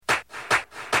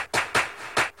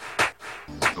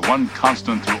one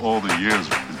constant through all the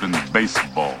years has been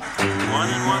baseball. 1-1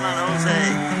 on Jose.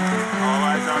 All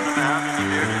eyes on the mound in the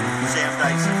bearded Sam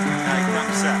Dyson. Now he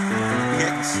comes set.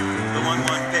 Kicks the 1-1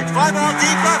 pitch. Fly ball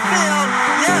deep left field.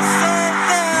 Yes, sir.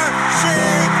 There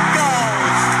she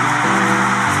goes.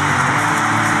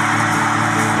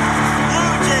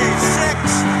 Blue Jays 6,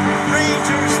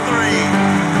 Rangers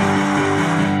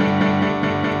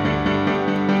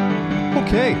 3.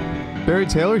 Okay, Barry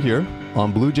Taylor here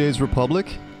on Blue Jays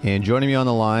Republic, and joining me on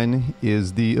the line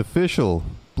is the official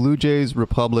Blue Jays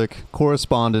Republic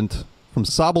correspondent from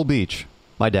Sauble Beach,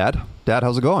 my dad. Dad,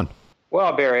 how's it going?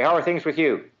 Well, Barry, how are things with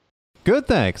you? Good,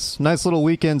 thanks. Nice little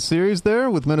weekend series there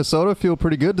with Minnesota. Feel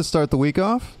pretty good to start the week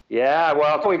off? Yeah,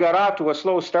 well, we got off to a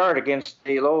slow start against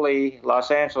the lowly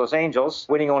Los Angeles Angels,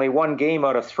 winning only one game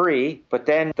out of 3. But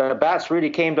then the bats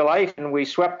really came to life, and we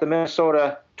swept the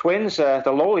Minnesota Twins, the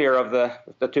lowlier of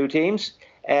the two teams,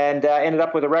 and ended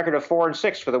up with a record of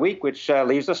 4-6 for the week, which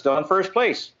leaves us still in first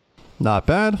place. Not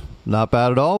bad. Not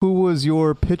bad at all. Who was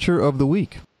your pitcher of the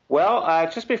week? Well,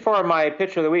 just before my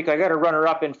pitcher of the week, I got a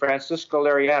runner-up in Francisco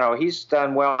Liriano. He's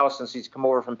done well since he's come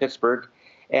over from Pittsburgh.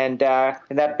 And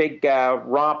in that big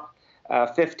romp,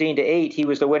 15-8, he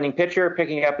was the winning pitcher,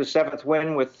 picking up his 7th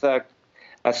win with 7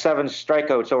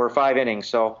 strikeouts over 5 innings.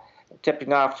 So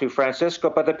tipping off to Francisco.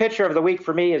 But the pitcher of the week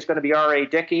for me is going to be R.A.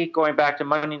 Dickey, going back to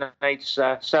Monday night's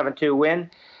 7-2 win.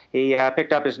 He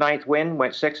picked up his 9th win,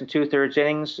 went 6 2/3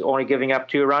 innings, only giving up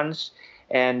 2 runs,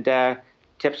 and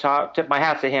tip my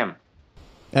hat to him.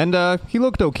 And he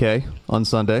looked okay on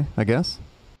Sunday, I guess.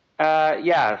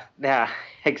 Yeah,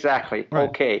 exactly. Right.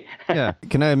 Okay. Yeah.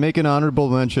 Can I make an honorable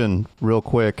mention real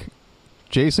quick?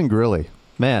 Jason Grilli,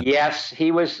 man. Yes,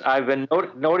 he was. I've been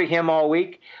noting him all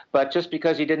week, but just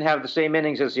because he didn't have the same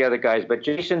innings as the other guys. But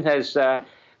Jason has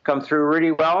come through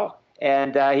really well,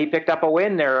 and he picked up a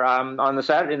win there in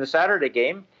the Saturday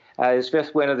game, his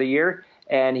 5th win of the year,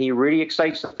 and he really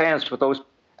excites the fans with those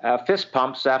fist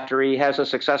pumps after he has a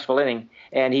successful inning,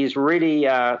 and he's really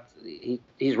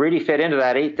he's really fit into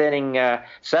that 8th inning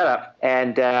setup,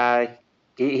 and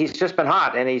he's just been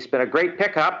hot, and he's been a great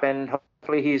pickup, and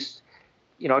hopefully he's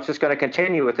it's just going to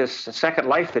continue with this second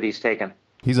life that he's taken.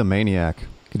 He's a maniac.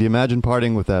 Could you imagine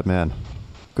partying with that man?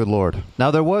 Good Lord. Now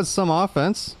there was some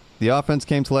offense. The offense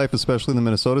came to life, especially in the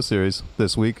Minnesota series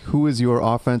this week. Who is your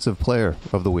offensive player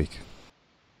of the week?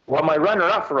 Well, my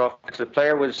runner-up for offensive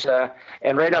player was,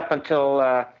 and right up until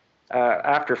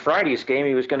after Friday's game,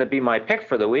 he was going to be my pick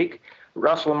for the week.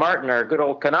 Russell Martin, our good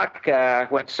old Canuck,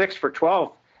 went 6 for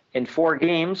 12 in 4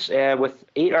 games with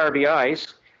 8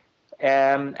 RBIs.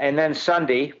 And then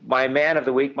Sunday, my man of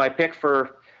the week, my pick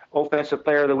for offensive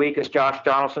player of the week is Josh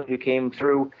Donaldson, who came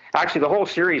through. Actually, the whole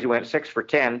series went 6 for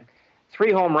 10.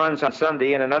 3 home runs on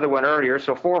Sunday and another one earlier,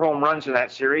 so 4 home runs in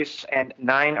that series and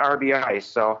 9 RBIs.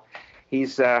 So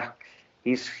he's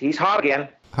hot again.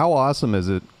 How awesome is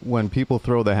it when people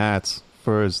throw the hats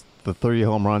for the 3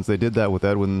 home runs? They did that with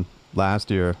Edwin last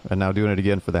year, and now doing it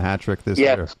again for the hat trick this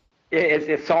year.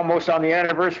 It's almost on the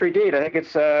anniversary date. I think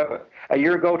it's a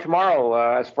year ago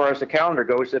tomorrow, as far as the calendar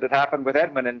goes, that it happened with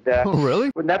Edwin. And oh, really?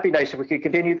 Wouldn't that be nice if we could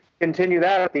continue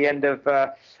that at the end of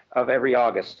every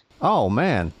August? Oh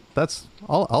man,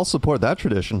 I'll support that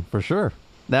tradition for sure.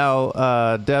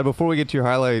 Now, Dad, before we get to your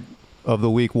highlight of the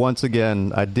week, once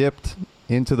again, I dipped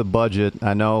into the budget.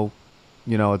 I know,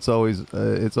 it's always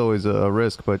a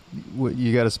risk, but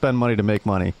you got to spend money to make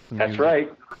money. That's right.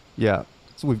 Yeah.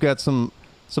 So we've got some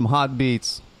hot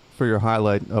beats for your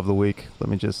highlight of the week. Let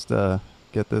me just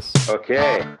get this.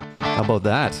 Okay. How about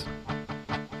that?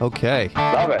 Okay.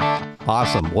 Love it.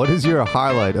 Awesome. What is your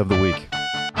highlight of the week?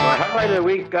 My highlight of the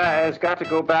week has got to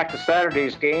go back to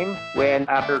Saturday's game when,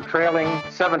 after trailing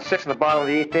 7-6 in the bottom of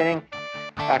the 8th inning,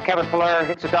 Kevin Pillar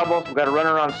hits a double. We've got a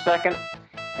runner on second.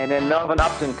 And then Melvin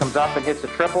Upton comes up and hits a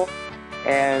triple.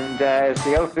 And as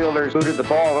the outfielders booted the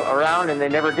ball around, and they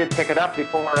never did pick it up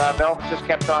before Melvin just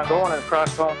kept on going and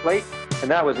crossed home plate. And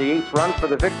that was the 8th run for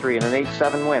the victory in an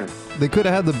 8-7 win. They could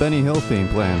have had the Benny Hill theme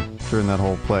playing during that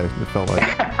whole play, it felt like.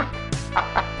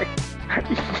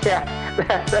 Yeah,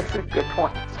 that's a good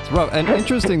point. It's rough. And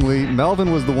interestingly,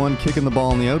 Melvin was the one kicking the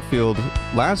ball in the outfield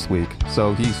last week.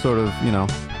 So he sort of,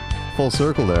 full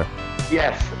circle there.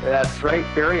 Yes, that's right,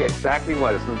 Barry. Exactly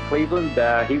was. In Cleveland,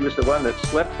 he was the one that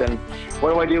slipped. And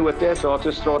what do I do with this? I'll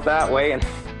just throw it that way. And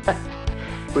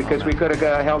because we could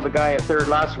have held the guy at third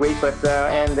last week,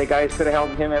 and the guys could have held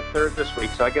him at third this week.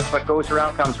 So I guess what goes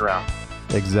around comes around.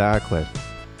 Exactly.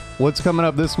 What's coming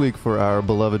up this week for our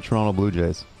beloved Toronto Blue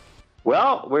Jays?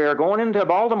 Well, we're going into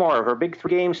Baltimore for a big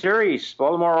 3-game series.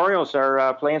 Baltimore Orioles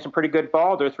are playing some pretty good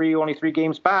ball. They're only 3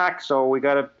 games back, so we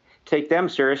got to take them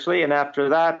seriously. And after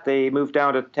that, they moved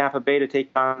down to Tampa Bay to take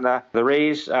on the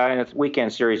Rays in a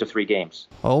weekend series of 3 games.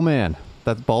 Oh, man.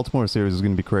 That Baltimore series is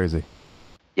going to be crazy.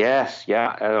 Yes,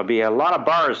 yeah. There'll be a lot of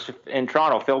bars in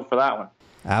Toronto filled for that one.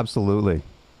 Absolutely.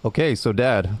 Okay, so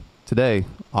Dad, today,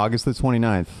 August the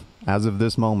 29th, as of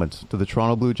this moment, do the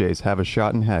Toronto Blue Jays have a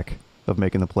shot in heck of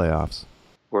making the playoffs?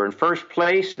 We're in first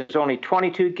place. There's only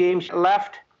 22 games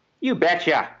left. You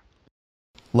betcha.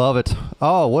 Love it.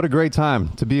 Oh, what a great time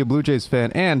to be a Blue Jays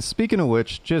fan. And speaking of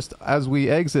which, just as we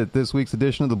exit this week's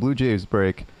edition of the Blue Jays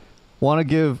break, want to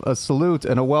give a salute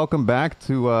and a welcome back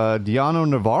to Dioner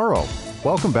Navarro.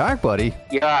 Welcome back, buddy.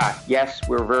 Yeah, yes,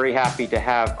 we're very happy to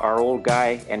have our old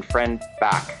guy and friend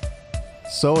back.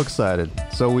 So excited.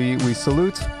 So we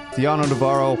salute Dioner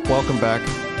Navarro. Welcome back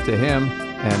to him.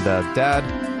 And Dad,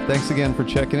 thanks again for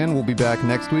checking in. We'll be back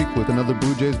next week with another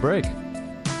Blue Jays break.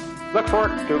 Look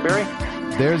forward to it, Barry.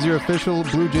 There's your official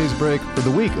Blue Jays break for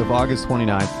the week of August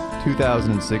 29th,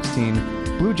 2016.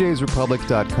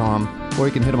 BlueJaysRepublic.com, or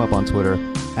you can hit them up on Twitter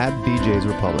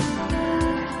 @BJaysRepublic.